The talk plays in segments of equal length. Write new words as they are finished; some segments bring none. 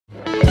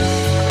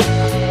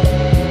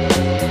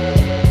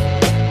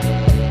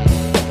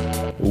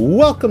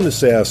Welcome to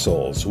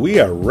SaaSholes.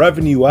 We are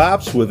revenue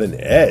ops with an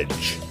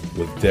edge.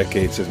 With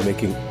decades of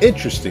making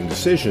interesting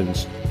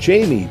decisions,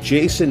 Jamie,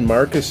 Jason,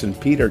 Marcus, and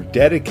Pete are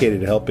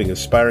dedicated to helping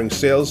aspiring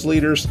sales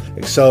leaders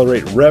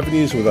accelerate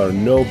revenues with our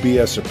no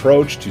BS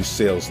approach to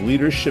sales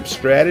leadership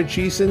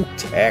strategies and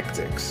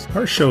tactics.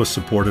 Our show is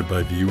supported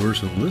by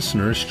viewers and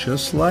listeners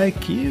just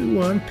like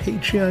you on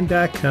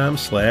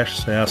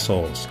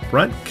patreon.com/SaaSholes.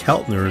 Brent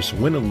Keltner's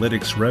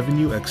Winalytics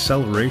Revenue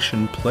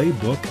Acceleration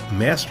Playbook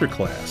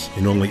Masterclass.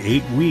 In only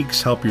 8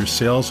 weeks, help your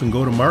sales and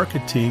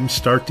go-to-market teams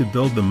start to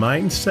build the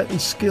mindset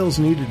and skills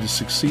needed to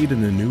succeed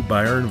in the new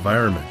buyer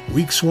environment.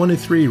 Weeks 1 to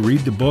 3, read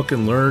the book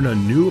and learn a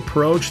new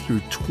approach through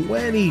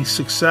 20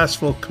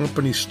 successful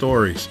company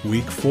stories.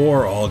 Week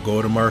 4, all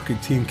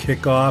go-to-market team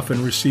kickoff and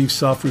receive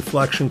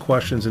self-reflection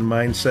questions and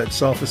mindset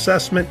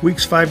self-assessment.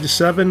 Weeks 5 to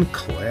 7,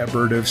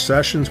 collaborative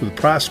sessions with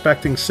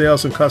prospecting,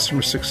 sales, and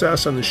customer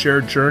success on the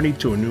shared journey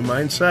to a new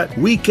mindset.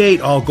 Week 8,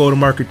 all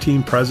go-to-market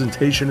team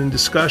presentation and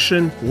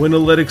discussion.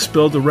 Winalytics,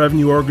 build the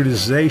revenue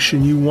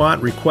organization you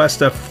want.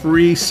 Request a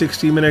free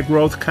 60-minute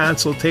growth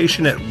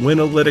consultation at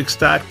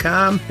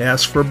winalytics.com.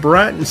 Ask for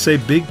Brent and say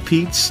Big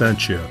Pete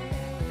sent you.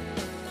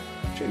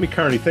 Jamie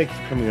Carney, thank you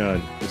for coming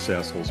on the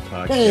SaaSholes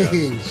podcast.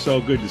 Hey,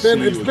 so good to see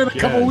you. It's been a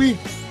couple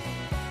weeks.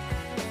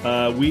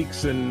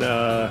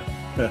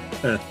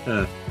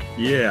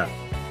 Yeah.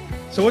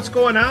 So what's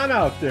going on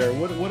out there?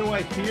 What do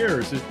I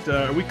hear? Is it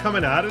are we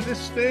coming out of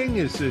this thing?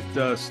 Is it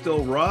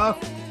still rough,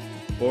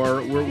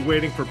 or we're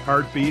waiting for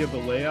Part B of the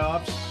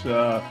layoffs?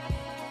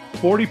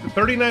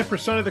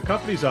 39% of the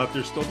companies out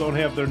there still don't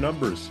have their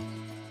numbers.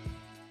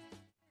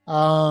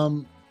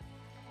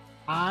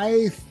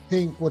 I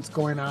think what's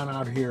going on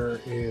out here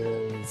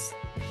is,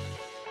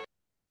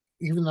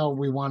 even though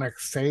we want to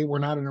say we're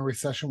not in a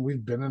recession,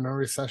 we've been in a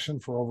recession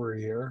for over a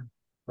year,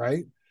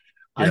 right?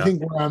 Yeah. I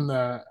think we're on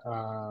the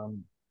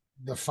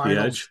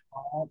final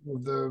spot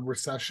of the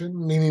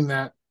recession, meaning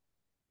that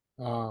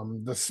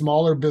the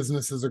smaller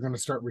businesses are going to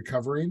start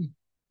recovering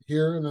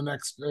here in the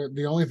next.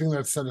 The only thing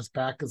that set us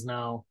back is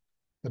now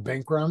the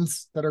bank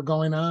runs that are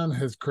going on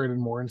has created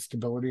more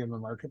instability in the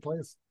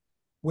marketplace.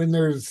 When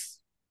there's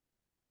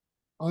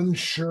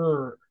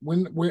unsure,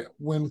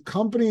 when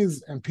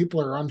companies and people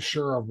are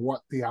unsure of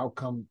what the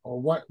outcome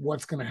or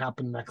what's going to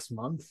happen next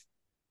month,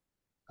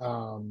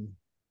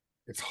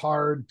 it's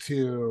hard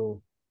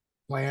to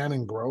plan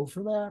and grow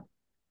for that.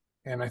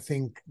 And I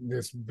think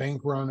this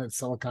bank run at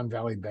Silicon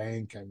Valley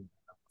Bank and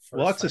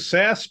it's a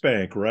SaaS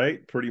bank,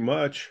 right? Pretty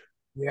much.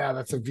 Yeah,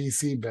 that's a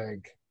VC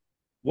bank.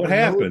 What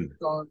happened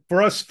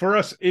for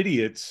us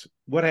idiots?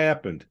 What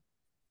happened?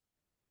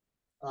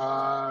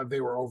 They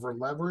were over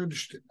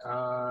leveraged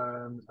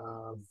on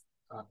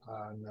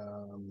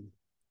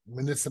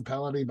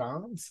municipality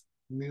bonds,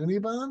 muni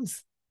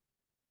bonds,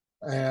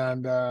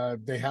 and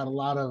they had a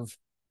lot of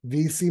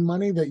VC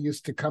money that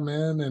used to come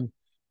in. And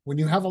when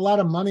you have a lot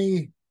of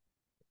money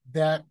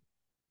that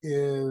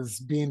is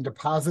being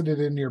deposited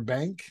in your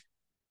bank,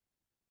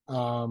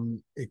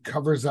 it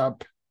covers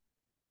up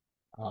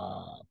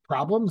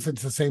problems.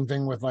 It's the same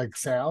thing with like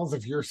sales.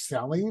 If you're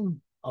selling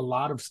a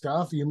lot of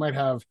stuff, you might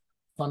have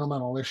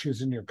fundamental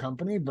issues in your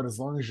company, but as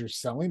long as you're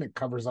selling, it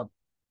covers up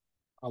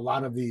a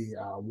lot of the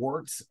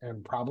warts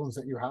and problems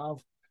that you have.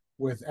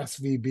 With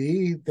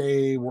SVB,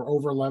 they were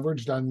over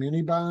leveraged on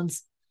muni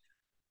bonds,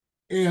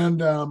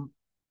 and on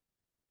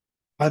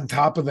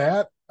top of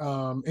that,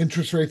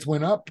 interest rates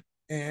went up,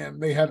 and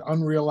they had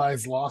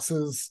unrealized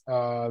losses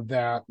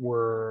that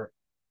were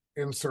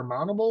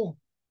insurmountable.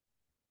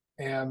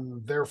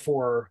 And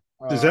therefore,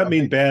 does that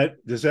mean bad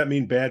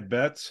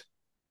bets?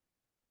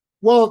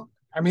 Well,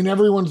 I mean,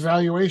 everyone's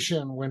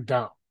valuation went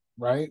down,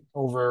 right?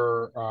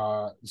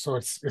 Over so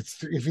it's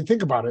if you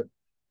think about it,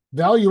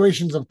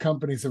 valuations of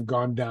companies have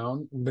gone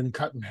down and been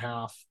cut in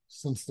half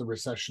since the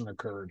recession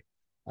occurred.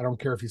 I don't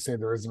care if you say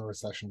there isn't a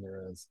recession,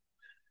 there is.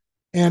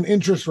 And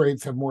interest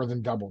rates have more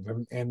than doubled.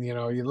 And you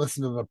know, you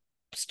listen to the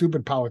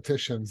stupid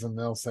politicians and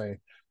they'll say,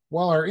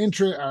 well, our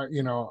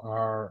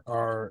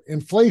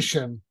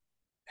inflation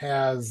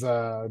has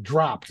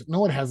dropped.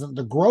 No, it hasn't.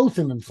 The growth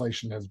in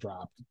inflation has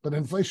dropped, but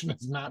inflation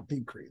has not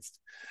decreased.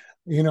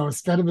 You know,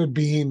 instead of it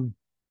being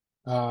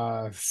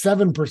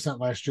 7%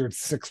 last year,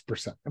 it's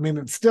 6%. I mean,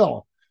 it's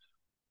still,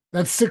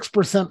 that's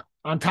 6%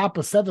 on top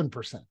of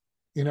 7%.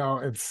 You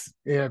know,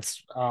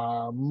 it's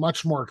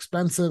much more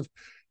expensive,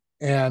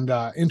 and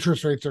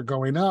interest rates are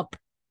going up.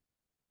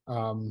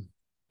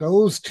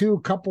 Those two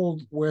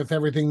coupled with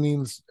everything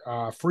means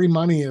free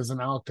money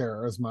isn't out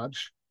there as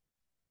much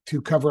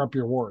to cover up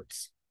your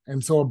warts.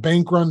 And so a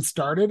bank run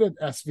started at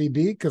SVB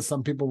because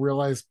some people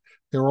realized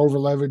they were over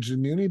leveraged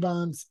in muni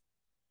bonds,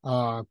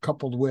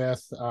 coupled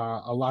with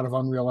a lot of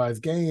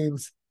unrealized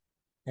gains.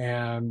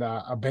 And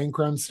a bank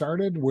run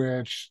started,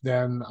 which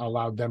then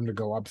allowed them to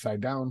go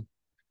upside down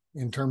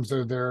in terms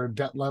of their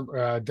debt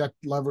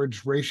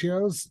leverage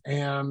ratios.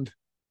 And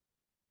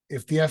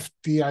if the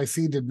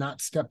FDIC did not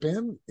step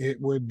in,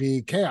 it would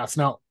be chaos.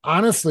 Now,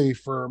 honestly,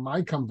 for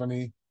my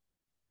company,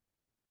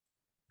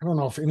 I don't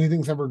know if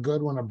anything's ever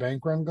good when a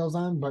bank run goes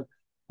on, but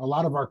a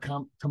lot of our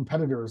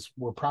competitors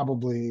were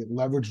probably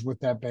leveraged with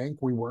that bank.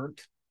 We weren't.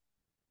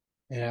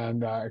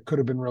 And it could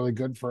have been really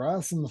good for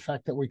us. And the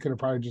fact that we could have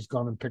probably just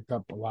gone and picked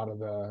up a lot of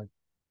the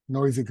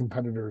noisy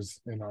competitors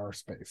in our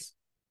space.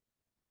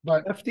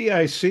 But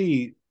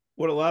FDIC,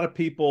 what a lot of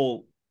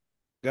people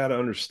got to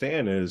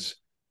understand is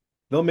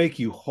they'll make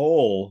you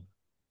whole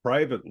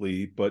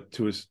privately, but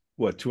to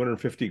what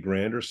 250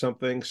 grand or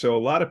something. So a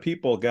lot of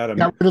people got to.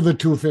 got rid of the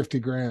 250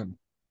 grand.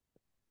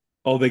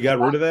 Oh, they got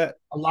rid of that.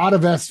 A lot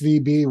of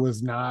SVB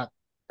was not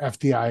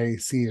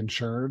FDIC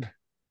insured.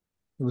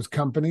 It was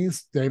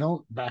companies. They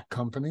don't back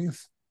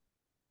companies.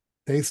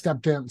 They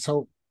stepped in.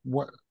 So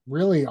what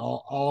really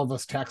all of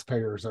us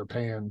taxpayers are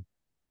paying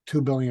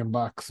 $2 billion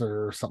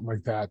or something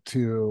like that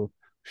to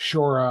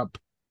shore up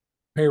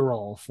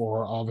payroll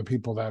for all the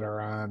people that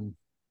are on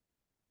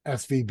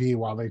SVB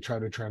while they try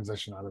to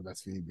transition out of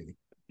SVB.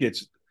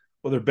 It's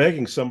well, they're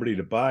begging somebody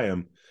to buy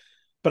them.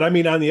 But I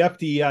mean, on the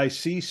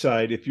FDIC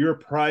side, if you're a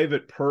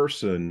private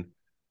person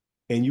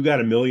and you got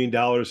 $1 million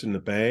in the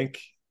bank,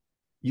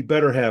 you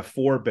better have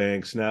four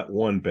banks, not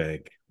one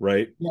bank,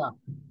 right? Yeah,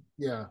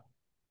 yeah,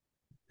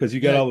 Because you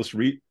got all this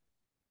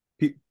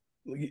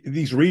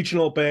these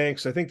regional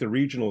banks. I think the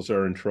regionals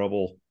are in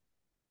trouble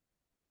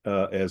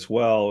as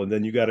well, and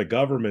then you got a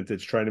government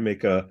that's trying to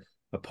make a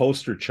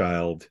poster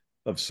child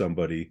of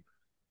somebody.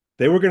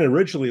 They were going to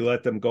originally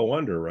let them go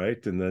under,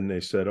 right? And then they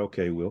said,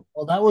 okay, well,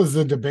 that was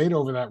the debate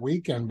over that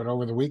weekend, but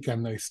over the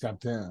weekend they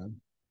stepped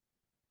in.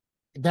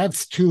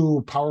 That's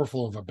too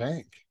powerful of a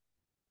bank.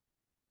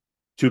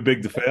 Too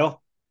big to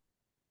fail?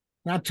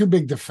 Not too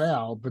big to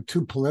fail, but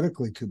too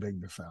politically too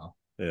big to fail.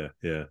 Yeah,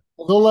 yeah.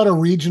 Well, they'll let a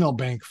regional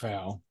bank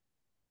fail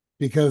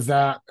because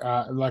that,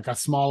 like a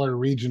smaller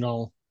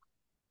regional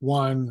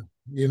one,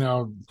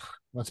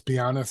 let's be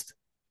honest,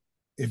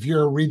 if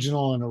you're a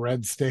regional in a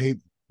red state,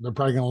 they're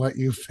probably going to let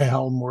you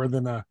fail more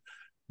than a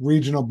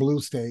regional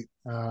blue state.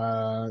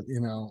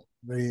 The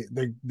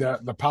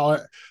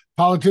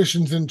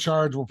politicians in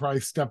charge will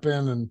probably step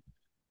in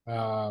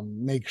and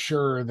make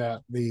sure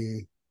that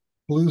the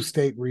blue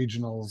state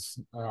regionals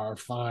are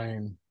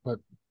fine, but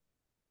Well,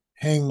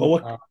 hang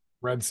what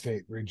red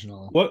state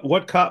regional.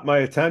 what caught my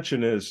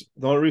attention is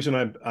the only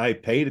reason I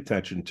paid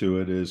attention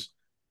to it is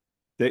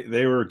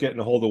they were getting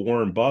a hold of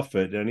Warren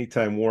Buffett.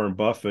 Anytime Warren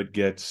Buffett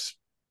gets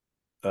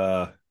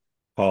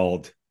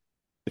called,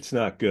 it's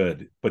not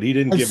good. But he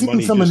didn't I've give seen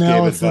money; he some just gave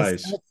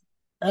analysis. advice.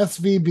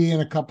 SVB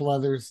and a couple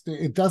others.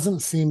 It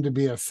doesn't seem to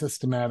be a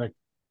systematic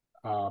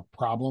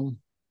problem.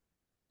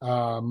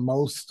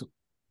 Most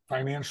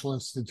financial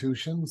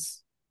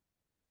institutions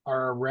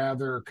are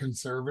rather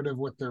conservative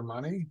with their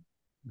money,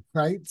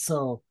 right?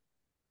 So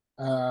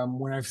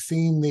when I've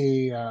seen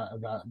the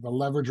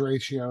leverage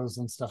ratios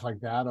and stuff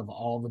like that of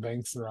all the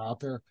banks that are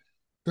out there,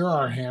 there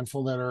are a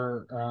handful that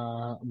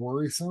are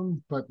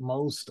worrisome, but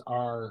most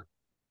are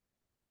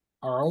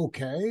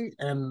okay.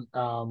 And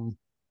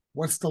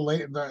what's the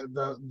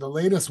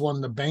latest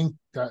one?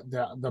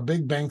 The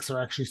big banks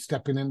are actually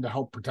stepping in to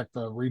help protect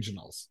the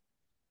regionals.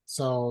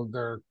 So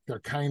they're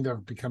kind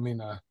of becoming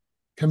a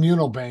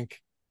communal bank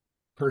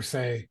per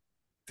se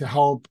to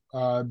help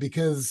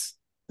because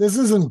this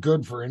isn't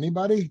good for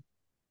anybody,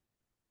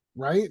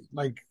 right?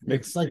 Like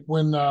it's like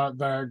when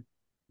the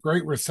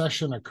Great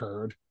Recession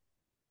occurred.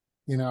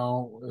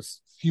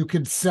 You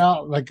could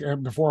sell like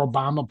before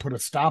Obama put a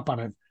stop on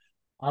it.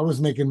 I was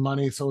making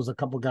money, so was a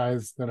couple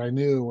guys that I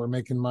knew were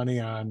making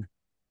money on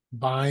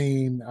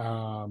buying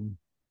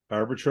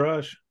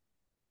Arbitrage.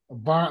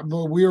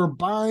 we were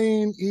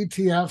buying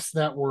ETFs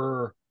that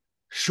were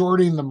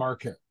shorting the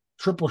market,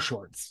 triple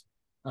shorts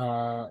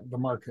the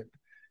market.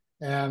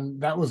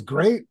 And that was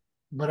great.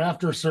 But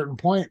after a certain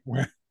point,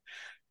 when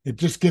it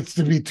just gets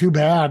to be too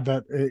bad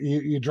that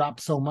you drop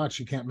so much,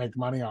 you can't make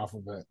money off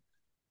of it.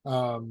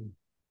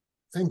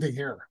 Same thing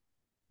here.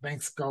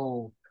 Banks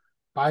go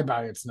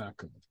bye-bye, it's not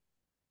good.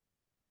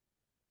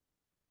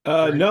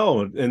 Right?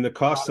 No, and the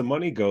cost of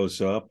money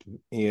goes up,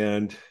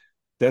 and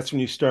that's when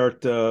you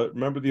start.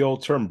 Remember the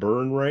old term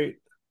 "burn rate"?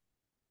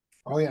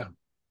 Oh yeah.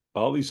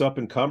 All these up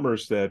and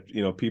comers that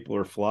people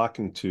are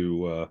flocking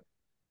to.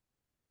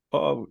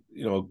 Oh,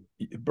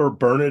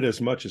 burn it as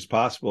much as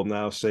possible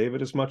now, save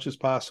it as much as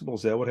possible.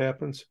 Is that what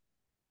happens?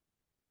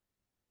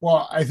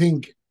 Well, I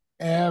think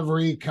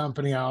every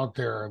company out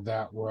there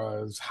that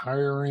was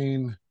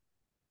hiring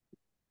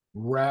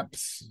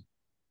reps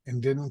and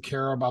didn't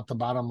care about the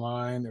bottom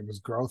line, it was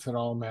growth that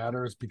all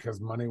matters because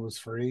money was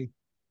free.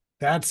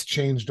 That's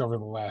changed over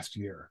the last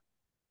year.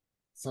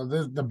 So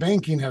the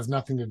banking has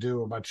nothing to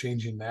do about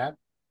changing that.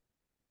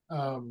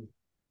 The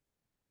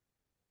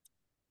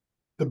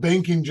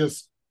banking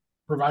just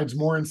provides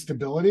more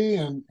instability,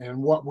 and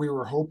what we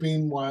were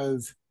hoping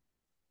was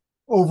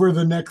over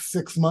the next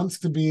 6 months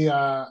to be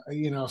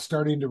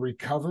starting to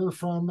recover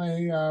from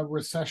a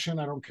recession.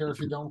 I don't care if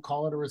you don't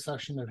call it a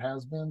recession, it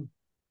has been.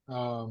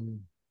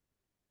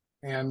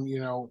 And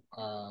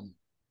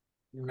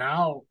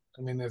now,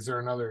 I mean, is there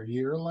another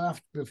year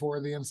left before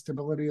the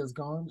instability is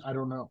gone? I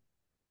don't know.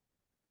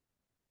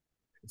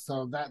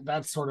 So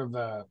that's sort of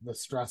the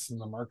stress in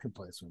the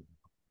marketplace right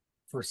now.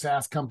 for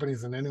SaaS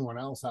companies and anyone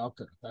else out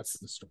there. That's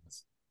the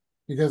stress.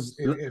 Because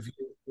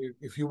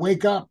if you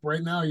wake up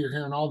right now, you're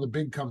hearing all the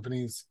big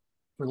companies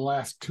for the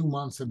last 2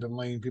 months have been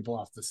laying people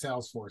off, the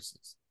sales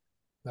forces.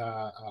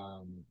 That's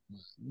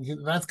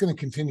going to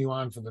continue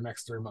on for the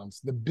next 3 months.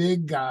 The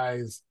big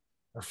guys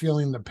are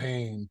feeling the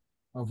pain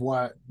of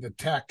what the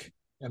tech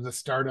and the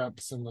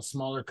startups and the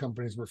smaller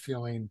companies were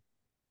feeling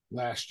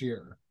last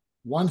year.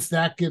 Once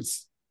that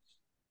gets,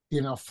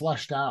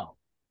 flushed out,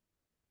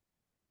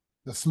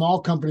 the small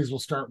companies will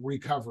start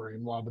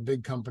recovering while the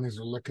big companies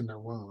are licking their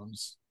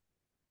wounds.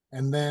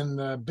 And then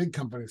the big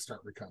companies start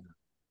recovering.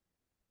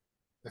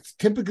 That's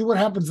typically what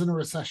happens in a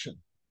recession.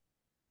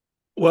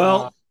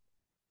 Well,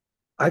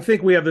 I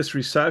think we have this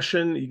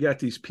recession. You got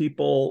these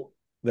people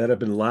that have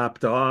been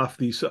lopped off,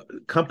 these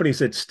companies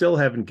that still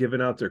haven't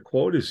given out their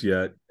quotas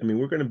yet. I mean,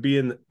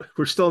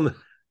 we're still in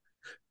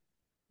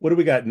what do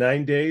we got?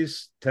 9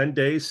 days, 10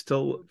 days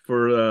still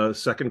for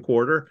second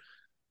quarter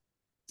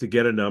to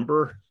get a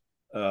number.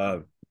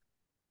 I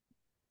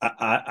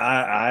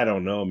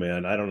don't know,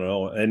 man. I don't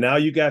know. And now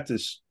you got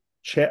this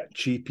Chat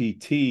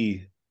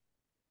GPT.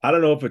 I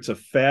don't know if it's a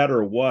fad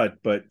or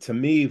what, but to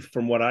me,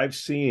 from what I've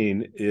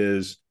seen,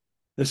 is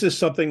this is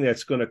something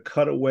that's going to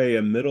cut away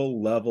a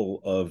middle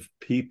level of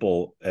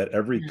people at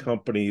every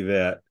company,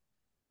 that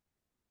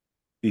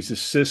these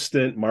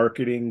assistant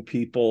marketing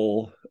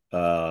people.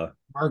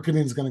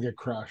 Marketing's going to get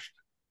crushed.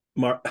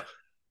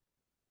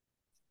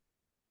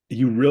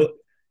 You really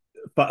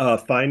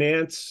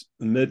finance,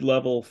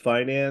 mid-level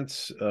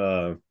finance,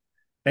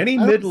 any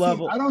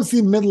mid-level. I don't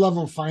see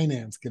mid-level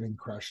finance getting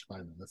crushed by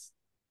this,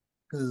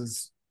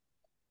 because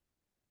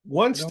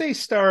once they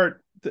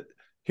start.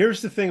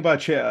 Here's the thing about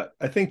chat.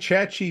 I think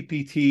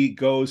ChatGPT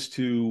goes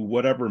to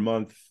whatever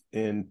month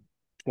in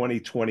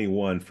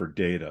 2021 for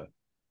data.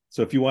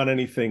 So if you want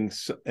anything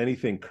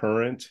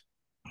current,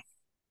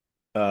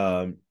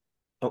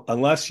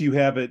 unless you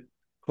have it,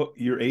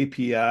 your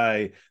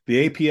API,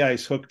 the API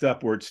is hooked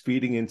up where it's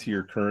feeding into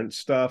your current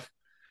stuff.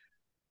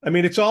 I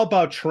mean, it's all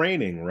about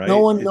training, right? No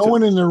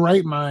one in their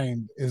right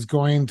mind is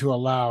going to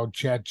allow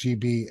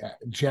ChatGPT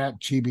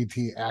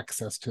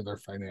access to their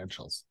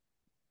financials.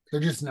 They're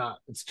just not.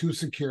 It's too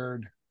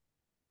secured.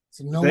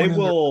 So they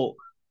will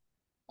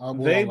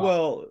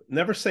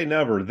never say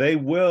never. They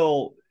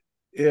will,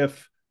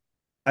 if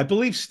I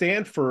believe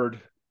Stanford,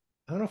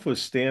 I don't know if it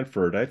was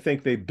Stanford. I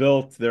think they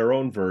built their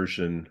own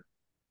version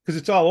because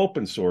it's all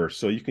open source.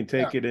 So you can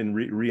take it and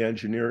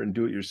re-engineer it and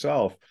do it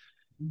yourself.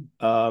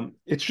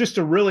 It's just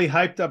a really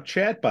hyped up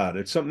chatbot.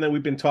 It's something that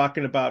we've been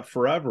talking about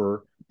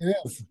forever. It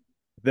is.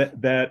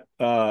 That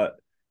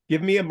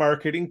give me a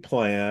marketing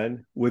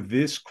plan with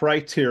this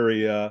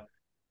criteria,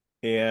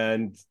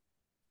 and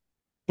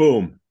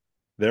boom,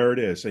 there it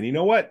is. And you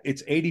know what?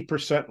 It's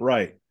 80%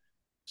 right.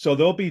 So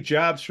there'll be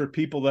jobs for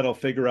people that'll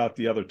figure out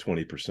the other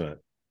 20%.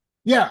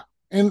 Yeah.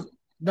 And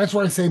that's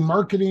why I say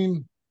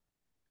marketing,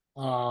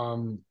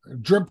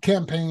 drip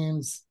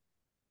campaigns,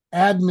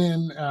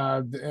 admin,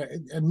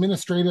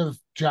 administrative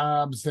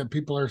jobs that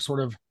people are sort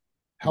of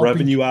helping.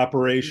 Revenue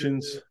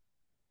operations.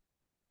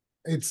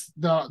 It's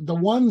the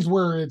ones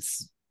where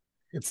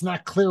it's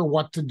not clear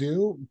what to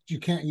do. You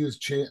can't use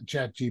chat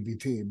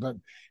GPT, but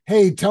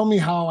hey, tell me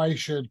how I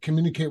should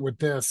communicate with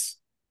this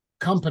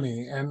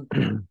company. And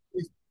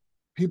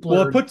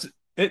people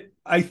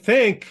I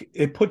think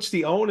it puts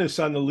the onus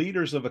on the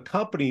leaders of a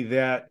company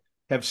that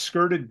have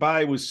skirted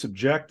by with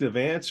subjective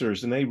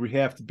answers, and they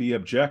have to be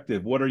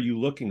objective. What are you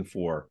looking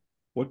for?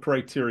 What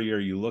criteria are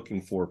you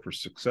looking for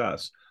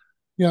success?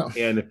 Yeah.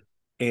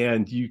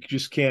 And you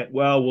just can't,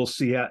 well, we'll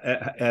see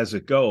as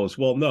it goes.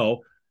 Well,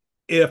 no.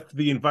 If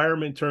the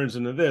environment turns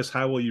into this,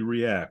 how will you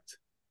react?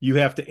 You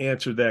have to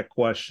answer that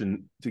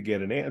question to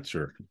get an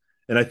answer.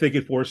 And I think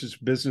it forces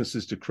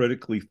businesses to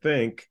critically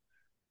think.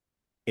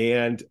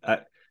 And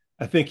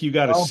I think you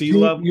got to see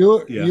level.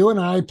 You and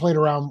I played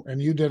around,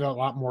 and you did a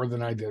lot more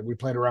than I did. We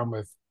played around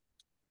with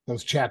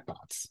those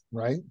chatbots,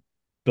 right?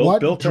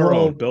 Built our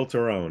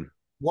own.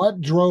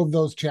 What drove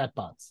those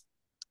chatbots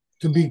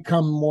to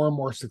become more and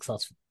more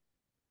successful?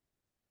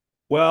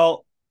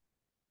 Well,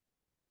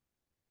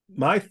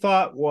 my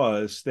thought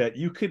was that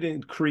you could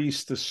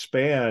increase the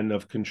span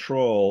of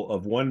control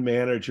of one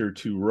manager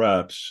to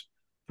reps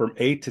from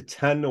 8 to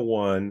 10 to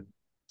 1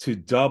 to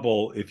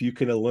double if you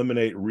can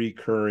eliminate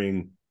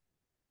recurring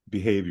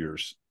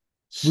behaviors.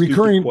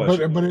 Recurring, but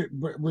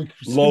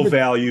low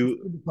value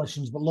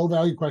questions, but low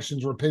value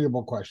questions,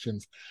 repeatable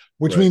questions,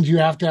 which means you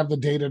have to have the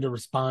data to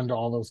respond to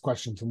all those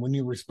questions. And when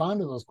you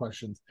respond to those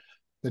questions,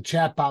 the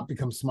chatbot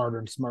becomes smarter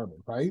and smarter,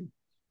 right?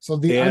 So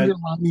the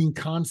underlying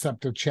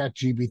concept of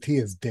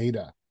ChatGPT is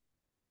data,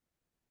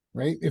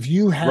 right? If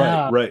you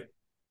have data,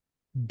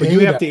 but you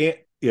have to,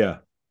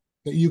 that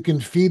you can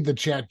feed the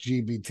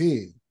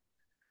ChatGPT,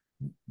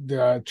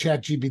 the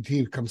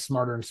ChatGPT becomes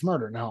smarter and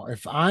smarter. Now,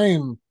 if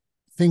I'm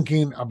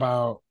thinking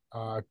about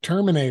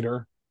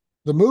Terminator,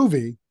 the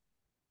movie,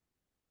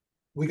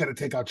 we got to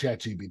take out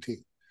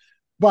ChatGPT.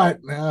 But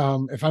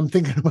if I'm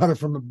thinking about it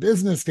from a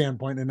business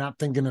standpoint and not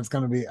thinking it's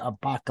going to be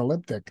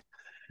apocalyptic,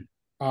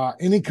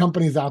 any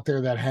companies out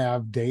there that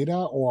have data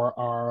or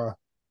are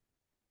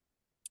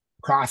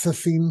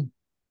processing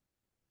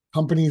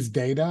companies'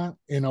 data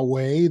in a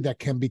way that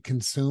can be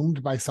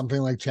consumed by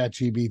something like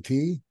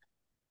ChatGPT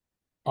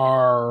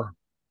are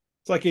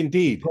It's like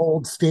Indeed.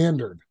 gold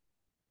standard.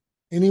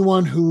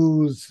 Anyone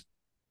who's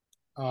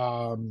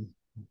um,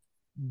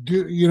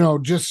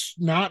 just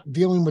not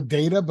dealing with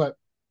data but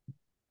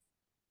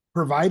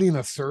providing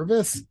a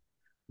service,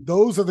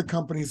 those are the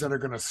companies that are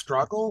going to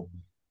struggle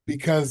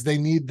because they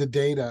need the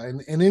data.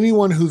 And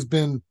anyone who's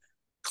been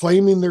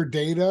claiming their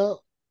data,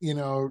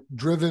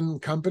 driven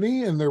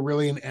company, and they're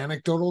really an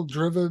anecdotal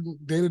driven,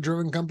 data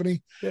driven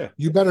company, Yeah.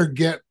 you better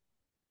get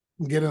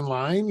in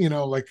line.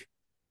 Like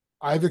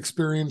I've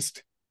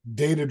experienced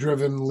data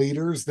driven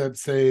leaders that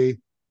say,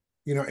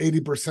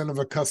 80%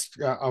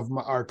 of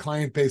our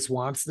client base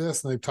wants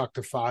this, and they've talked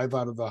to 5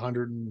 out of the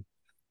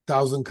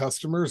 100,000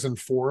 customers, and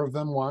 4 of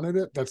them wanted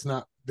it. That's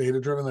not data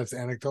driven. That's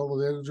anecdotal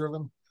data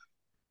driven.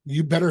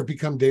 You better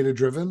become data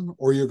driven,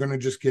 or you're going to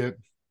just get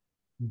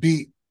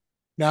beat.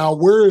 Now,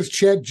 where is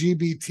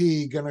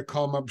ChatGPT going to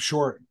come up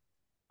short?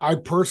 I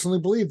personally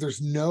believe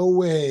there's no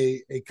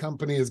way a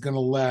company is going to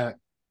let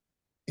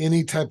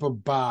any type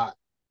of bot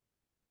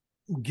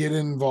get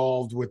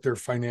involved with their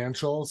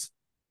financials,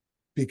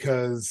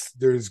 because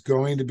there's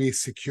going to be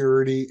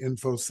security,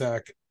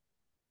 infosec,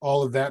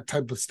 all of that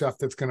type of stuff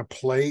that's going to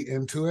play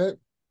into it.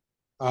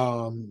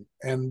 And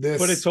But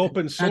this it's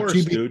open at source,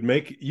 GB,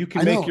 dude. You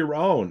can I make know, your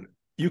own.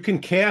 You can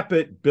cap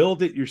it,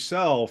 build it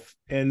yourself,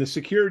 and the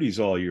security's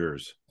all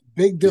yours,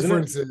 big isn't it?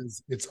 difference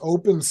is it's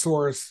open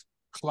source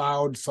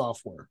cloud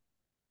software.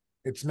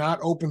 It's not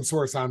open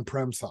source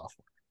on-prem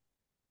software.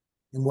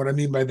 And what I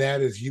mean by that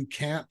is you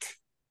can't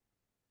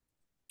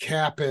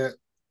cap it.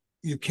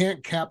 You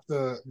can't cap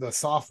the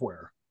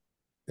software.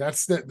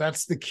 That's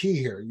the key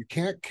here. You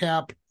can't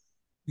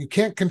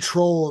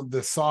control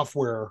the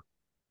software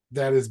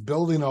that is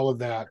building all of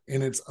that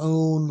in its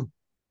own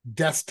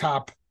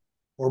desktop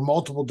or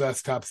multiple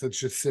desktops that's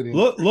just sitting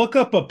there. Look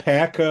up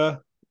Apaca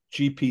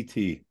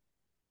GPT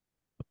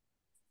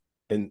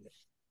and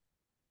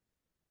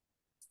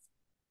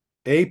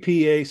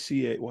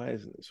APACA. Why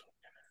isn't this?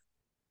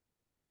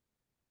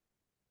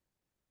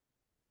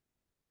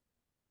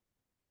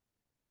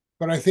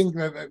 But I think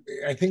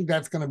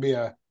that's going to be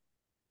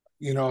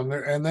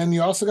and then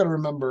you also got to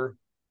remember,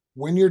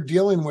 when you're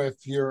dealing with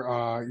your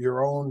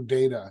own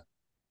data,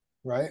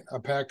 right? A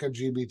pack of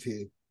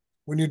GBT.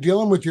 When you're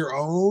dealing with your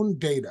own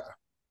data,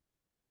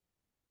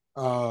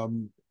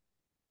 um,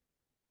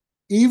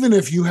 even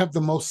if you have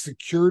the most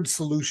secured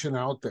solution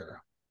out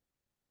there,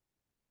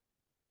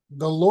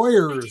 the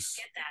lawyers,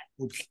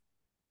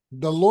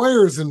 the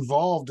lawyers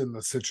involved in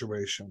the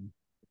situation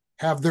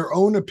have their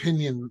own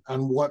opinion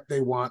on what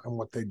they want and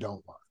what they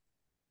don't want.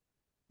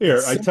 Here,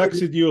 It's I simply,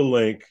 texted you a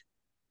link.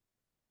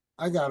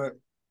 I got it.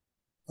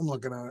 I'm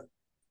looking at it.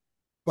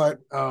 But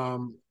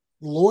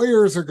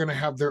lawyers are going to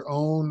have their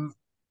own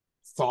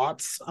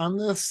thoughts on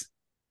this.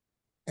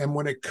 And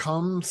when it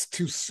comes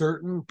to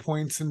certain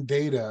points in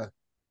data,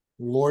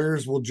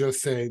 lawyers will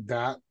just say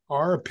that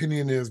our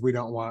opinion is we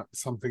don't want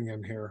something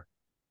in here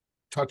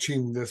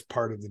touching this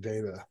part of the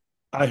data.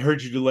 I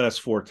heard you the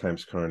last 4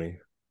 times, Carney.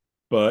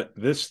 But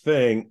this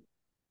thing,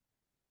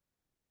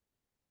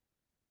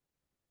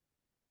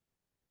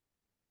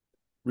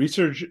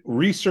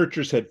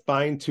 researchers had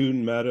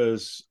fine-tuned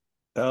Meta's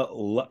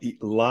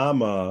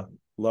Llama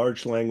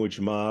large language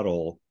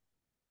model,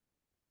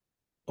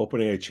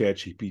 OpenAI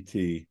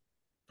ChatGPT,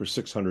 for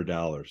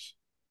 $600.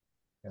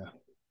 Yeah.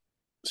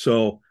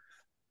 So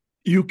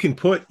you can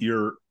put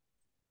your.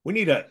 We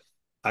need a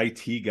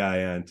IT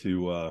guy on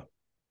to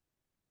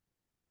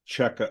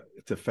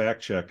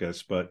fact check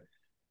us, but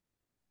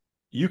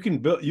you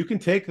can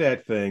take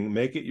that thing,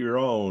 make it your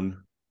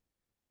own,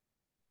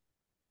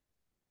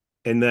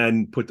 and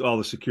then put all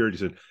the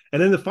securities in.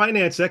 And then the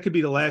finance, that could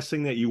be the last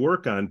thing that you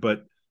work on.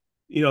 But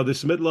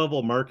this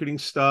mid-level marketing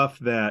stuff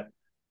that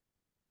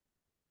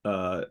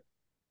uh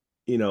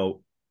you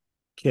know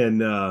can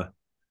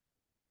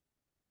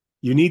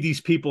you need these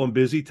people in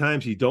busy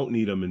times, you don't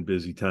need them in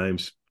busy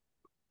times.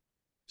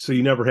 So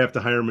you never have to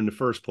hire them in the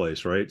first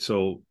place, right?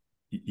 So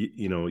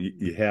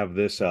you have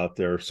this out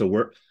there.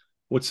 So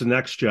what's the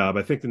next job?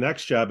 I think the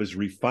next job is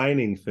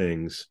refining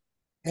things.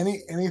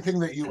 Anything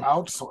that you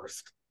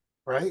outsourced,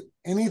 right?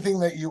 Anything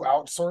that you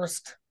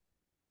outsourced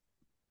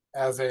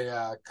as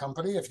a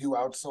company, if you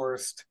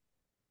outsourced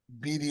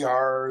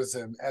BDRs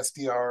and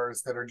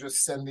SDRs that are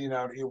just sending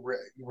out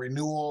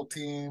renewal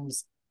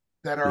teams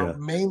that are Yeah.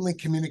 mainly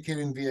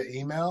communicating via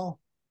email,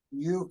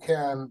 you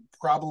can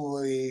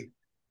probably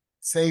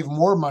save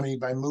more money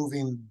by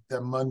moving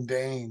the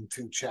mundane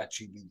to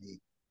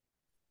ChatGPT.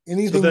 So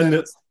Anything then that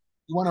the is,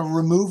 you want to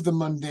remove the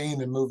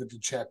mundane and move it to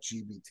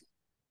ChatGPT.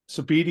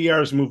 so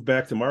BDRs move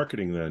back to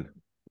marketing then.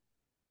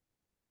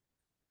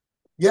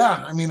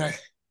 Yeah, I mean,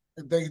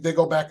 they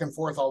go back and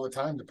forth all the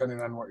time depending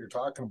on what you're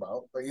talking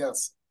about. But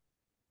yes,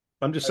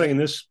 I'm just I saying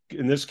think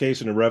in this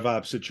case, in a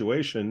RevOps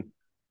situation,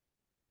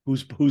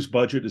 whose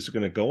budget is it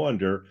going to go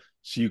under?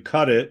 So you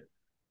cut it,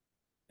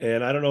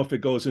 And I don't know if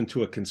it goes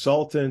into a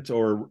consultant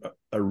or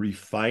a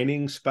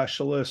refining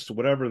specialist,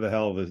 whatever the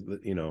hell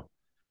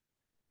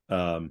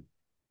um,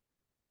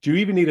 do you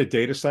even need a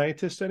data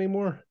scientist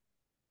anymore?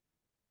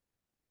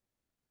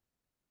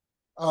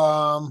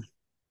 Um,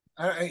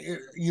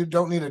 you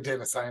don't need a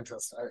data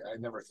scientist. I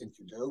never think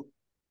you do.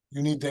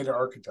 You need data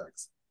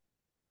architects.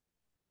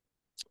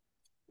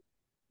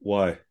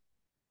 Why?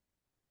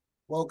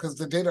 Well, because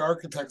the data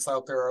architects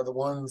out there are the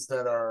ones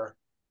that are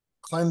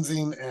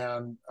cleansing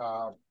and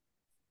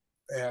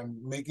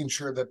making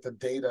sure that the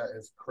data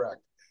is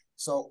correct.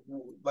 So,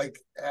 like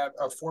at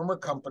a former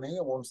company,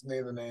 I won't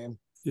name the name,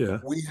 Yeah.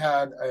 we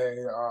had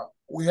a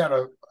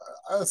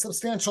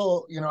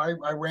substantial.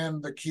 I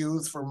ran the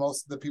queues for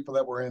most of the people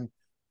that were in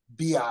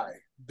BI,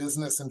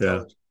 business Yeah.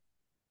 intelligence.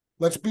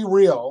 Let's be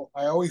real.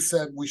 I always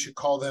said we should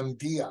call them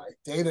DI,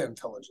 data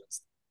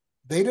intelligence.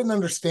 They didn't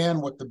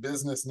understand what the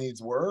business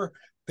needs were.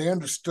 They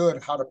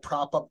understood how to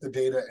prop up the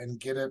data and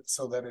get it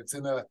so that it's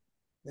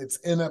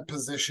in a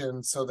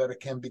position so that it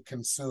can be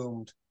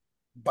consumed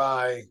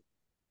by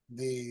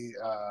the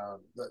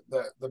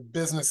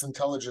business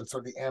intelligence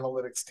or the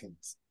analytics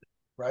teams,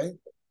 right?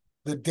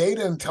 The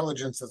data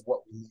intelligence is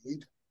what we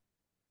need.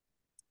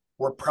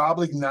 We're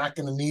probably not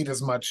going to need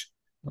as much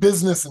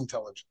business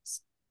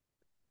intelligence,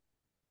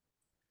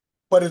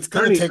 but it's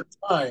going to Carney,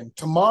 take time.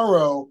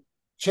 Tomorrow,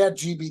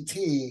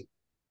 ChatGPT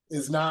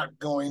is not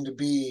going to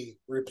be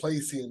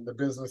replacing the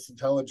business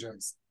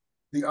intelligence,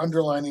 the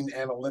underlining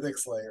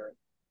analytics layer.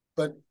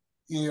 But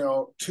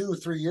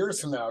 2-3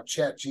 years from now,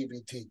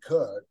 ChatGPT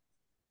could,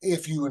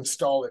 if you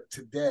install it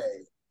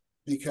today,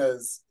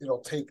 because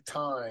it'll take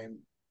time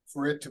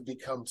for it to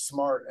become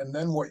smart. And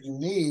then what you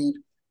need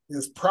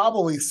is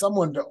probably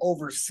someone to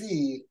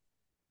oversee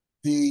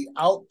the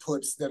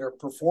outputs that are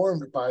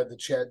performed by the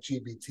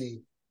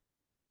ChatGPT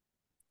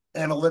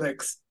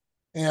analytics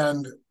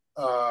and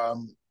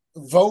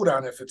vote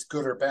on if it's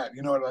good or bad.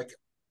 Like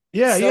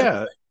yeah, send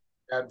yeah.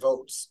 bad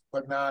votes,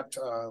 but not.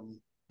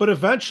 But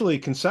eventually,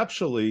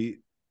 conceptually,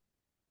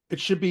 it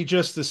should be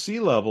just the C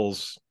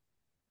levels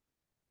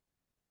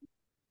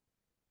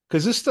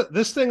because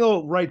this thing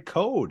will write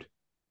code.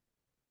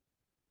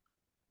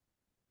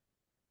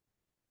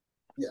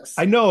 Yes.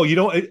 I know you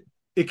don't.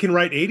 It can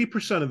write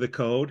 80% of the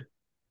code.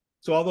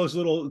 So all those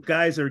little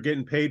guys that are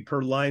getting paid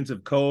per lines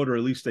of code, or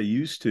at least they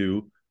used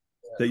to,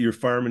 that you're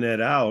farming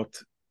that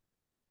out.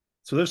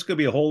 So there's going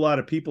to be a whole lot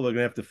of people that are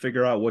going to have to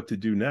figure out what to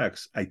do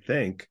next, I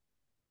think.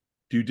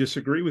 Do you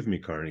disagree with me,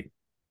 Carney?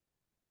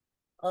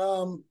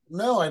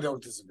 No, I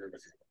don't disagree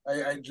with you.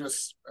 I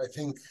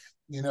think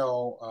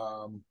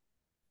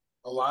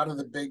a lot of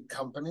the big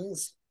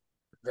companies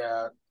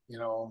that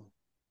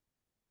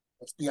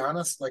let's be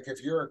honest, like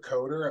if you're a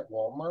coder at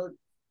Walmart,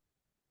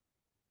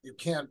 you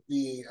can't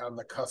be on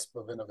the cusp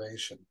of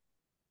innovation.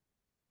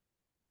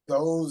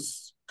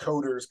 Those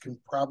coders can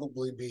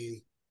probably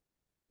be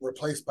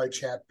replaced by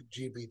Chat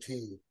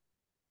GPT.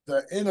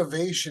 The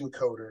innovation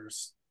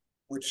coders,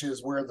 which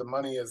is where the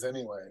money is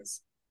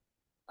anyways,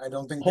 I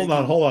don't think they Hold on,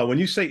 can. hold on. When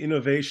you say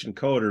innovation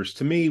coders,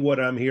 to me, what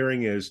I'm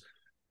hearing is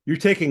you're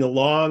taking a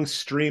long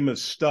stream of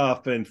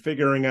stuff and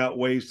figuring out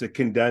ways to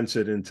condense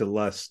it into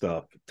less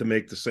stuff to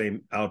make the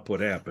same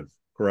output happen.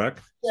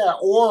 Correct? Yeah,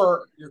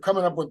 or you're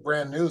coming up with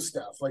brand new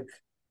stuff. Like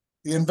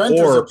the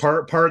inventors Or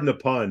are pardon the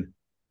pun,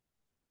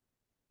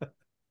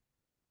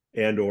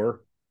 and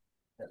or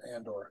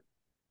and or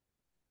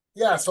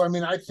yeah. So I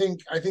mean, I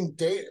think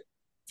data.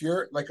 If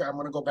you're like, I'm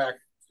going to go back.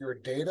 If you're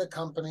a data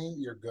company,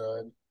 you're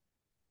good.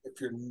 If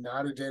you're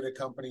not a data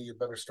company, you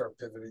better start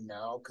pivoting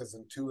now because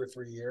in 2 or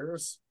 3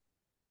 years,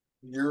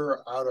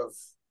 you're out of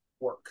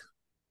work,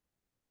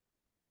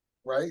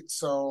 right?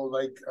 So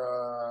like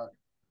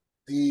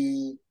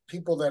the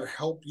people that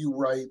help you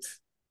write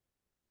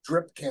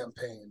drip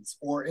campaigns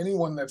or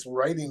anyone that's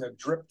writing a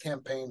drip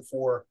campaign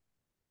for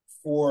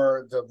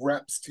the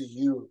reps to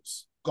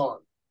use, gone.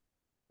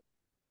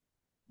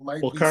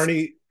 Might well, be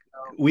Carney,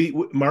 we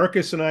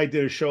Marcus and I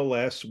did a show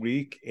last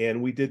week,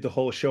 and we did the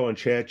whole show on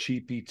Chat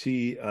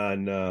GPT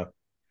on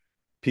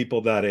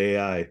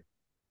people.ai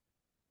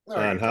no,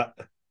 on how.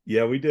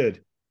 Yeah, we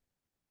did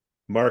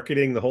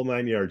marketing the whole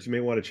 9 yards. You may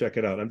want to check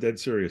it out. I'm dead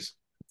serious.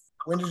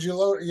 when did you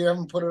load? You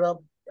haven't put it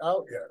up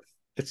out yet.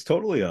 It's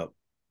totally up.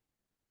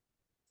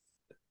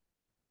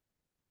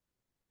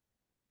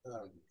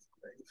 Oh,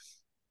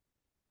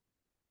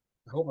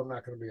 I hope I'm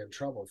not going to be in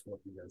trouble for what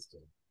you guys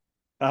did.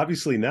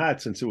 Obviously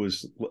not, since it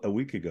was a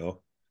week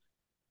ago.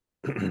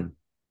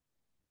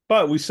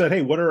 But we said,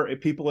 hey, what are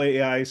people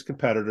AI's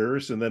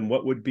competitors? And then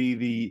what would be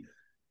the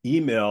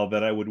email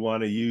that I would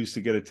want to use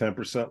to get a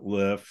 10%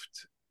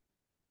 lift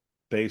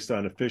based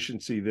on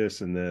efficiency, this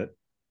and that.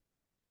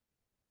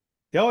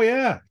 Oh,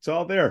 yeah, it's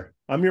all there.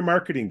 I'm your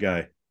marketing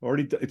guy.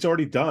 It's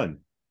already done.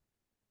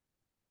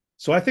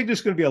 So I think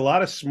there's going to be a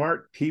lot of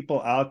smart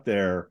people out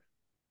there.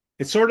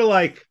 It's sort of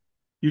like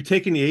you're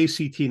taking the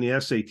ACT and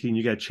the SAT and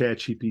you got Chat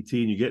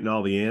GPT and you're getting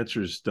all the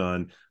answers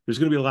done. There's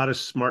going to be a lot of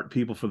smart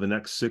people for the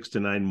next 6 to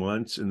 9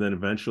 months. And then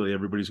eventually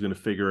everybody's going to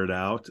figure it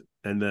out.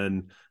 And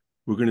then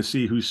we're going to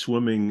see who's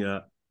swimming.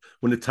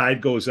 when the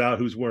tide goes out,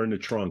 who's wearing the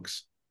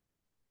trunks?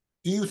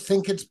 Do you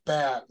think it's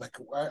bad? Like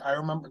I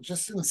remember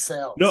just in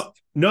sales.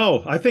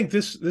 No. I think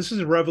this is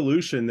a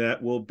revolution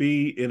that will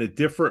be in a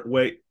different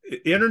way.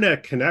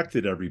 Internet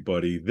connected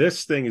everybody.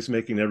 This thing is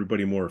making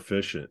everybody more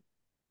efficient.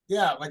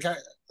 Yeah, like I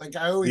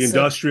The always say,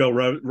 industrial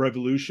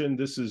revolution.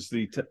 This is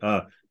the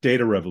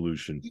data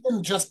revolution.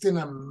 even just in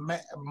a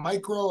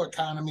micro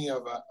economy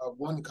of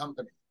one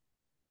company,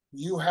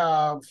 you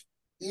have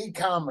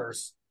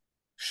e-commerce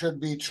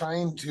should be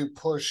trying to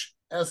push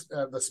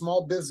the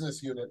small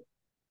business unit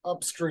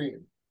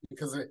upstream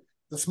because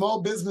the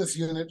small business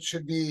unit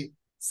should be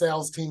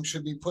sales team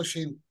should be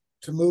pushing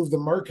to move the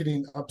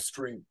marketing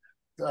upstream.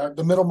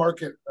 The middle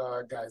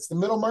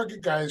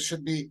market guys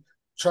should be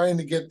trying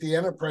to get the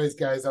enterprise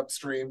guys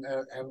upstream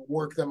and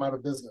work them out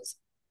of business.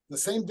 The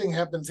same thing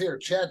happens here.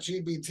 Chat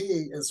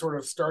GPT is sort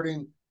of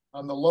starting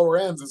on the lower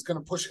ends. It's going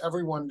to push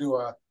everyone to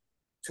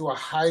a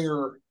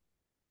higher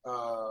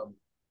uh,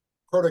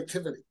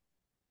 productivity,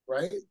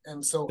 right?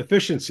 And so,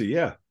 Efficiency,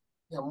 yeah.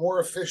 more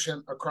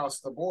efficient across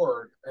the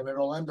board, and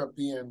it'll end up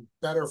being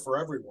better for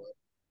everyone,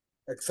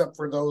 except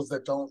for those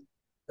that don't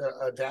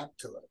adapt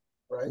to it,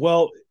 right?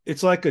 Well,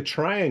 it's like a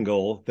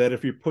triangle that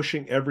if you're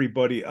pushing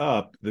everybody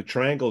up, the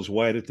triangle is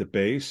wide at the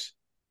base,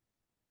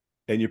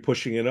 and you're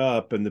pushing it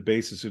up, and the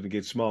base is going to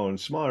get smaller and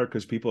smaller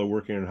because people are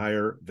working on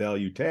higher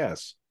value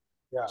tasks.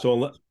 Yeah.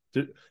 So,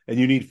 and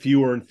you need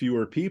fewer and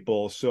fewer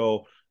people.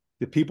 So,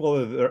 the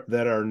people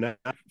that are not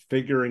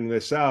figuring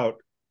this out,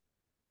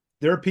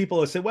 there are people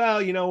that say,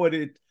 "Well, you know what?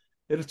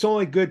 It's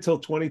only good till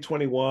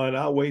 2021.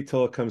 I'll wait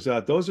till it comes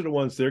out." Those are the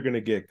ones they're going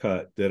to get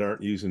cut that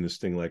aren't using this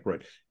thing like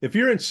right. If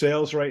you're in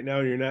sales right now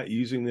and you're not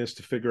using this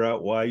to figure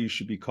out why you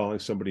should be calling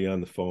somebody on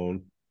the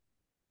phone,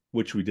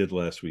 which we did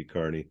last week,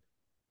 Carney,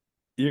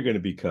 you're going to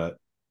be cut.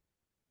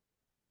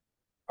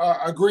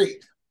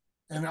 Agreed.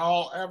 And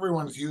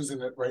everyone's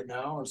using it right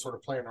now and sort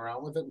of playing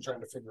around with it and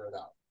trying to figure it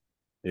out,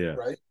 Yeah.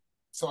 right?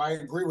 So I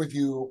agree with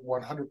you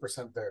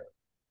 100% there.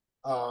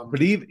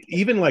 But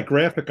even like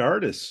graphic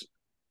artists,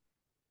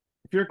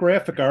 if you're a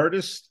graphic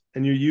artist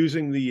and you're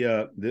using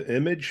the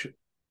image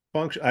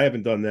function, I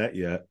haven't done that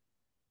yet.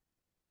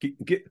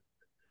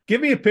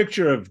 Give me a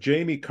picture of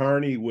Jamie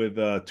Carney with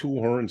two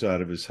horns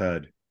out of his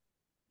head.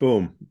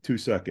 Boom, 2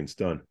 seconds,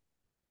 done.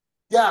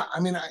 Yeah, I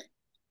mean,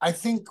 I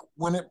think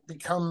when it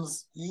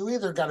becomes, you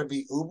either got to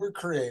be uber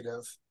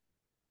creative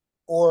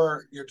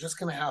or you're just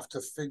going to have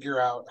to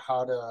figure out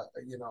how to,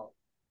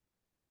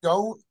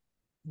 don't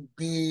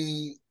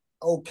be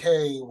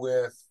okay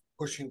with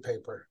pushing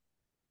paper,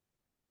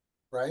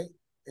 right?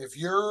 If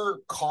you're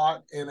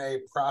caught in a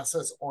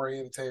process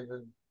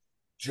orientated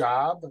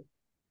job,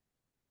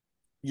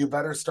 you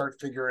better start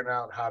figuring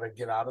out how to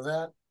get out of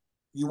that.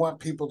 You want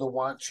people to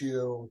want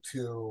you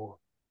to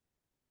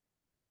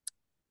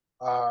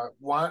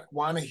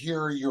want to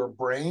hear your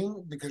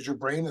brain because your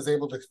brain is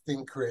able to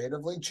think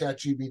creatively.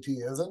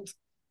 ChatGPT isn't.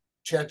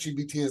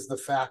 ChatGPT is the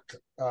fact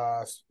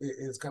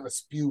is going to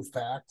spew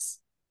facts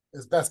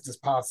as best as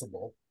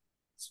possible,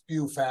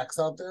 spew facts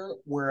out there,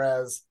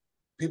 whereas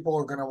people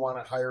are going to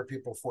want to hire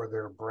people for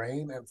their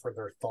brain and for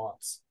their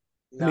thoughts.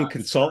 I mean,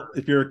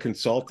 if you're a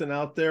consultant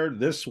out there,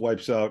 this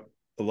wipes out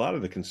a lot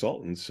of the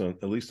consultants,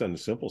 at least on the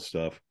simple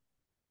stuff,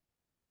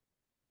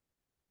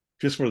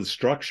 just for the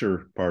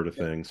structure part of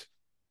things.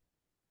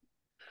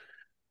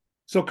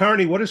 So,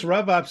 Carney, what is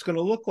RevOps going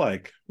to look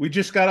like? We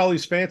just got all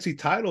these fancy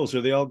titles.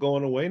 Are they all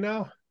going away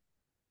now?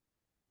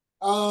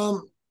 No,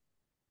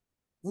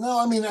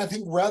 I mean, I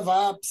think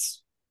RevOps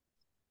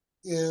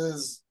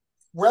is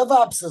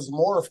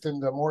morphed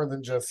into more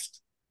than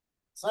just,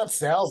 it's not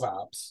sales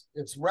ops,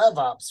 it's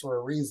RevOps for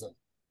a reason.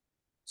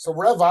 So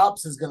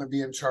RevOps is going to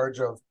be in charge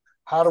of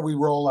how do we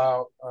roll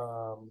out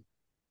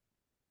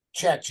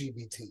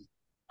ChatGPT?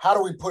 How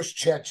do we push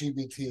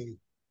ChatGPT?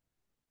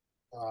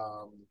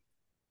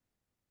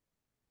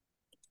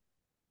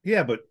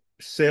 Yeah, but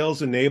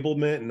sales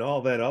enablement and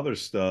all that other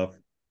stuff,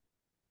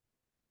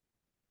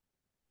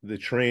 the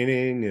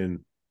training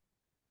and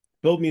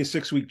build me a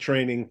 6-week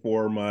training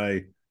for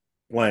my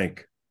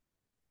blank.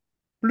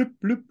 Bloop,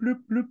 bloop, bloop,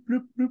 bloop,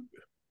 bloop, bloop.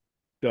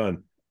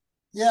 Done.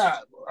 Yeah,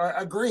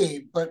 I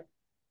agree. But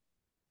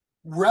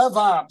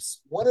RevOps,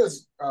 what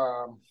is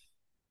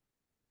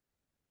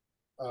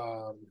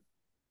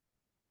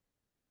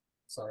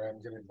sorry,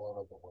 I'm getting blown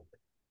up at one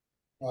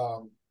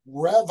thing.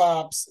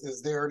 RevOps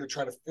is there to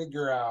try to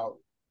figure out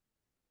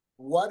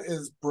what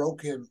is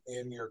broken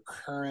in your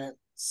current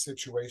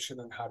situation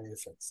and how do you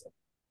fix it.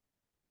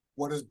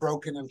 What is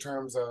broken in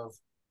terms of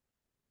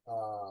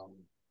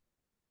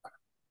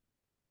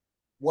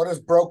what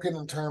is broken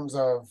in terms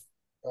of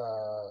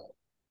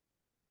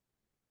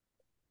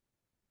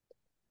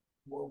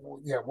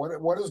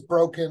what is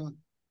broken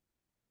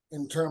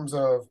in terms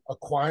of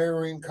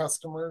acquiring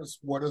customers,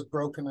 what is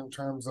broken in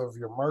terms of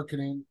your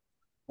marketing,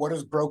 what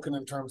is broken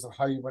in terms of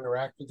how you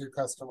interact with your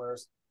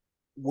customers,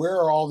 where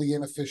are all the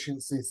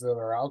inefficiencies that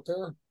are out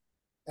there.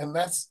 And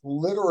that's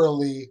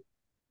literally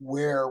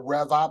where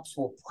RevOps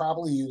will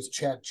probably use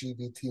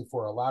ChatGPT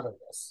for a lot of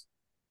this.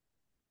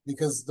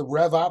 because the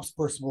RevOps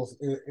person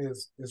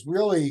is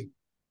really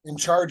in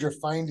charge of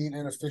finding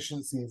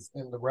inefficiencies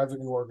in the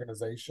revenue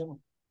organization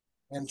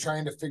and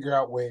trying to figure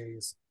out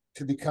ways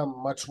to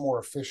become much more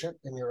efficient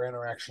in your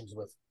interactions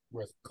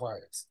with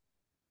clients,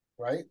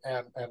 right?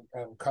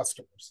 And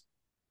customers.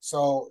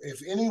 So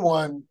if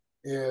anyone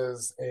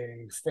is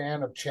a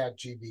fan of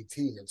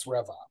ChatGPT, it's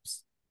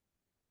RevOps.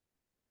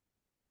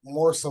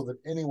 More so than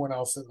anyone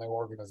else in the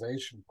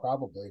organization,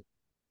 probably,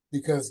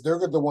 because they're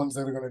the ones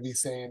that are going to be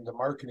saying to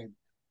marketing,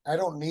 I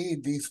don't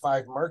need these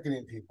 5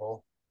 marketing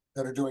people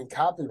that are doing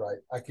copyright.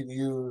 I can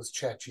use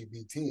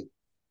ChatGPT.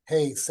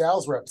 Hey,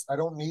 sales reps, I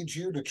don't need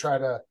you to try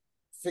to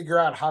figure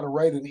out how to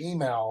write an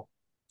email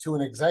to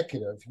an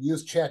executive.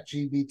 Use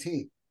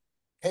ChatGPT.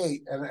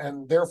 Hey,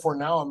 and therefore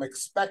now I'm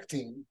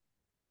expecting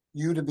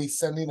you to be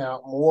sending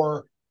out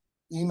more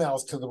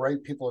emails to the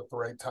right people at the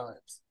right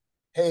times.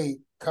 Hey,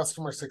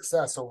 customer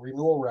success or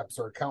renewal reps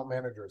or account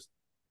managers,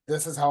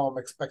 this is how I'm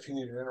expecting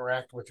you to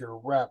interact with your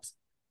reps.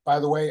 By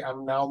the way,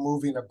 I'm now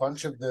moving a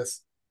bunch of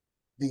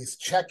these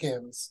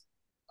check-ins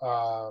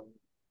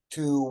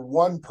to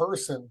one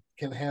person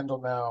can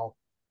handle now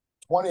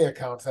 20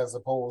 accounts as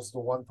opposed to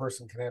one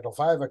person can handle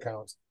 5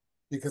 accounts,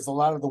 because a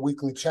lot of the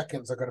weekly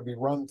check-ins are going to be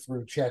run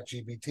through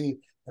ChatGPT,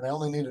 and I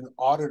only need an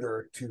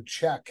auditor to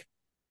check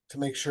to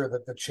make sure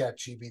that the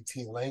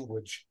ChatGPT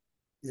language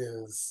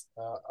is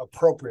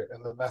appropriate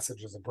and the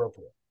message is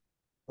appropriate,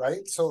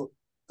 right? So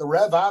the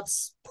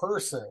RevOps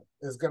person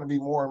is going to be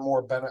more and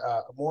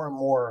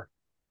more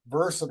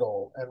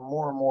versatile and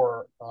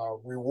more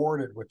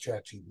rewarded with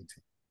ChatGPT.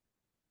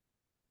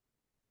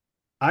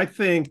 I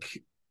think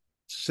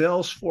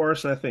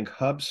Salesforce, I think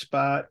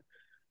HubSpot,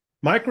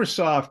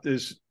 Microsoft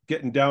is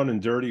getting down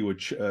and dirty with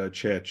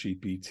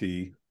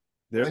ChatGPT.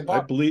 I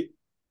believe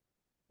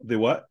they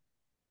what?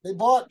 They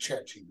bought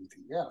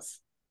ChatGPT, yes.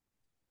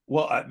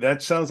 Well,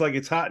 that sounds like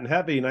it's hot and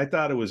heavy, and I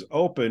thought it was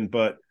open,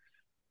 but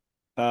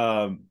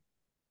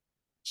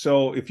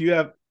so if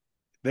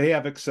they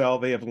have Excel,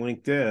 they have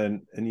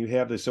LinkedIn, and you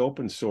have this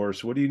open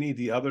source, what do you need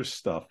the other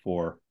stuff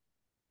for?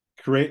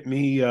 Create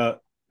me,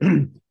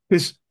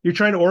 because you're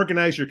trying to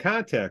organize your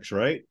contacts,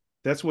 right?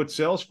 That's what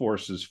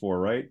Salesforce is for,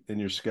 right? In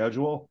your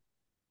schedule.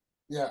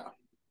 Yeah.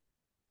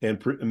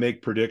 And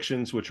make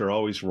predictions, which are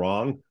always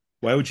wrong.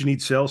 Why would you need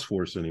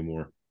Salesforce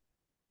anymore?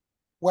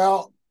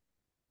 Well,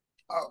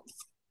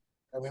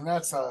 I mean,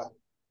 that's a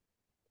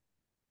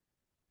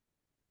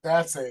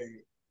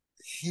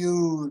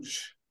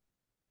huge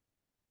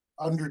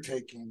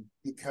undertaking,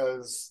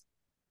 because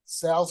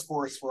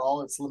Salesforce, for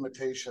all its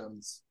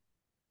limitations,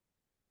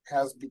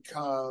 has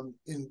become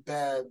in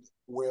bed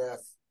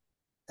with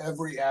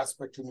every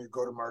aspect in your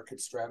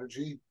go-to-market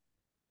strategy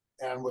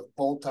and with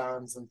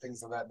bolt-ons and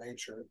things of that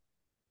nature.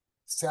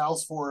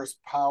 Salesforce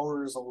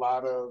powers a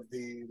lot of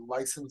the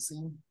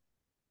licensing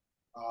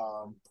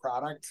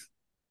product,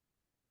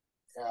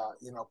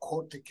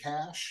 quote to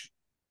cash.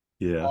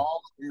 Yeah.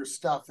 All of your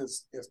stuff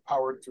is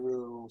powered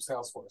through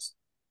Salesforce.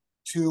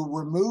 To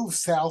remove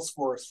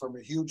Salesforce from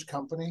a huge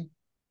company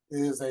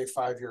is a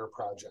 5-year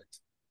project.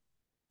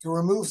 To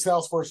remove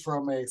Salesforce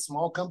from a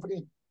small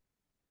company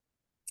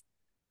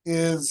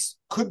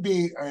could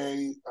be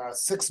a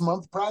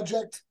 6-month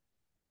project,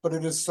 but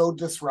it is so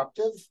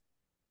disruptive.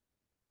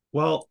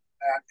 Well,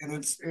 and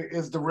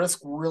is the risk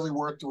really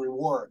worth the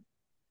reward?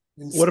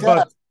 Instead, what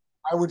about?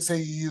 I would say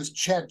you use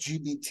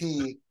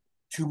ChatGPT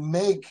to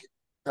make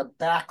the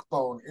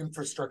backbone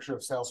infrastructure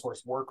of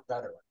Salesforce work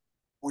better,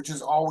 which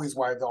is always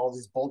why all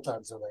these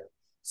bolt-ons are there.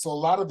 So a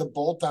lot of the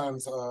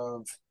bolt-ons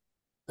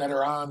that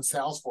are on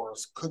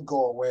Salesforce could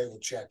go away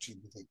with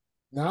ChatGPT.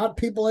 Not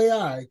People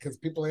AI, because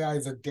People AI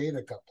is a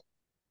data company.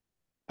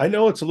 I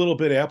know it's a little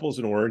bit apples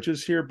and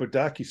oranges here, but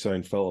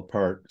DocuSign fell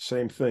apart.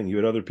 Same thing. You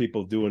had other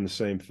people doing the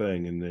same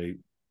thing, and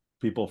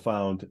people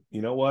found,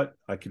 you know what?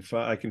 I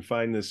can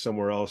find this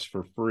somewhere else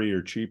for free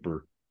or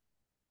cheaper.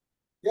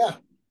 Yeah.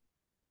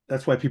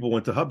 That's why people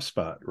went to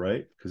HubSpot,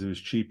 right? Because it was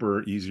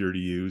cheaper, easier to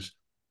use.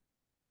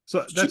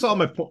 So that's all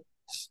my point.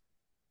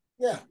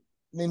 Yeah.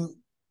 I mean,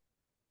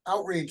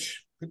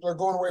 outreach. People are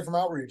going away from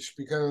outreach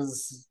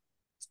because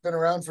it's been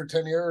around for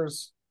 10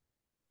 years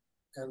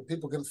and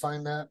people can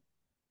find that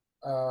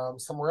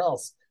somewhere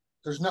else.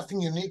 There's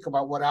nothing unique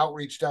about what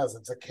outreach does.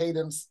 It's a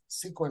cadence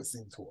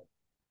sequencing tool.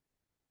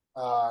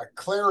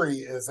 Clary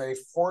is a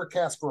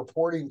forecast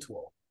reporting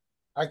tool.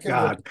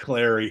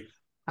 Clary.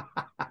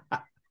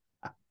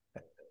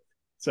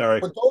 Sorry.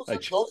 But those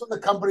are the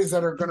companies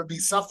that are going to be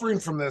suffering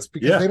from this,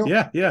 because they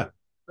don't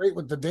great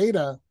with the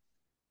data.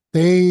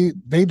 They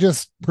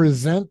just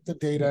present the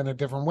data in a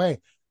different way.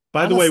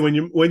 By the way,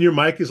 when your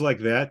mic is like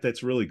that,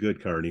 that's really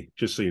good, Carney.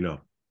 Just so you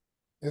know.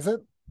 Is it?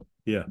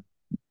 Yeah.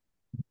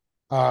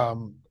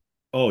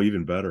 Oh,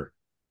 even better.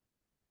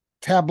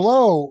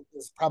 Tableau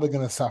is probably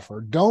going to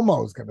suffer.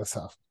 Domo is going to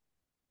suffer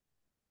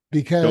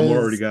because Domo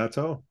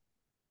Arigato.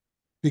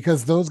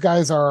 Because those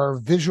guys are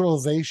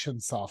visualization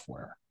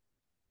software,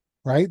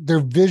 right?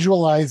 They're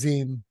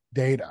visualizing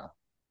data,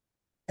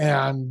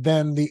 and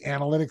then the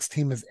analytics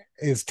team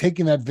is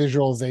taking that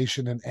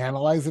visualization and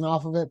analyzing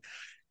off of it.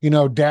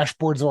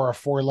 dashboards are a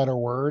four-letter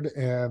word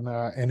in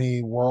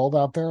any world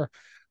out there.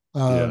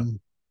 Yeah.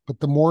 But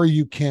the more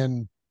you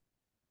can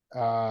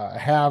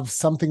have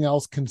something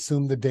else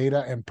consume the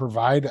data and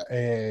provide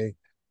a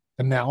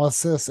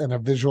analysis and a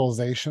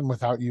visualization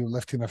without you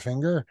lifting a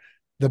finger,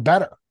 the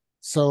better.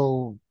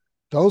 So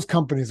those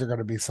companies are going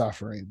to be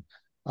suffering.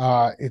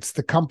 It's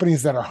the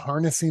companies that are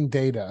harnessing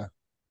data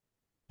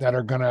that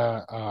are going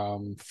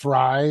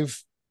to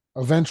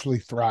eventually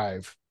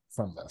thrive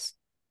from this.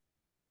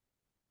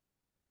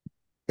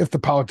 If the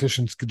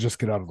politicians could just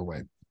get out of the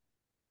way.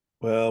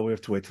 Well, we have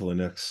to wait till the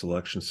next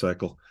election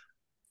cycle.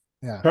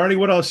 Yeah. Carney,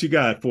 what else you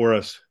got for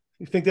us?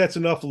 You think that's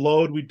enough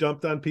load we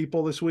dumped on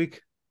people this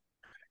week?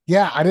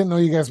 Yeah, I didn't know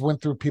you guys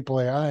went through People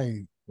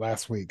AI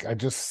last week. I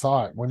just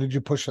saw it. When did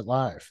you push it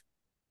live?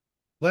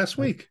 Last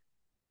week.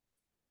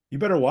 You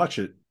better watch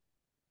it.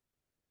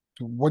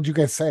 What'd you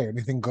guys say?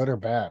 Anything good or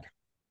bad?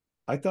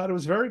 I thought it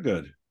was very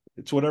good.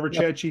 It's whatever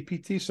Chat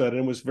GPT said,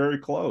 and it was very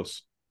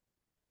close.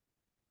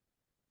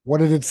 What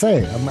did it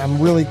say?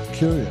 I'm really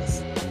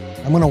curious.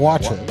 I'm going to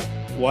watch it.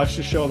 Watch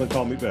the show and then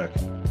call me back.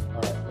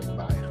 All right,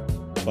 bye.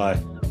 Bye.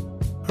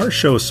 Our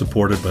show is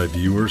supported by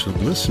viewers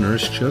and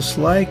listeners just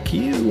like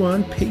you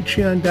on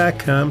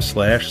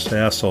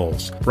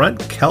patreon.com/sassholes. Brent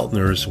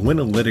Keltner's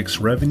Winalytics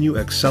Revenue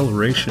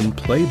Acceleration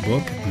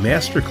Playbook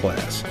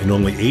Masterclass. In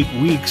only 8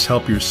 weeks,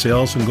 help your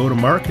sales and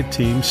go-to-market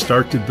teams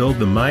start to build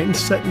the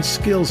mindset and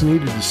skills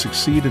needed to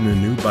succeed in a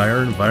new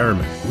buyer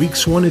environment.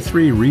 Weeks 1 to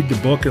 3, read the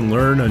book and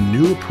learn a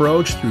new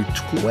approach through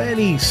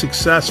 20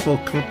 successful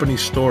company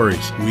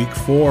stories. Week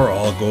 4,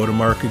 all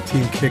go-to-market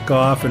team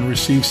kickoff and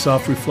receive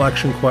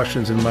self-reflection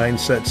questions and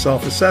mindset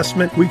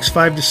self-assessment. Weeks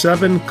 5 to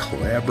 7,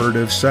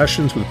 collaborative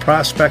sessions with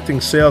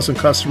prospecting, sales, and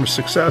customer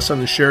success on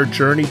the shared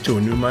journey to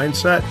a new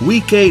mindset.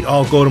 Week 8,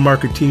 all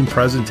go-to-market team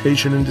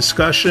presentation and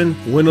discussion.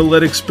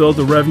 Winalytics, build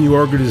the revenue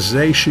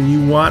organization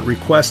you want.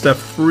 Request a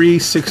free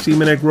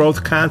 60-minute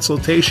growth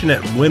consultation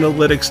at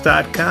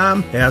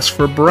winalytics.com. Ask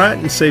for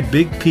Brent and say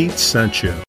Big Pete sent you.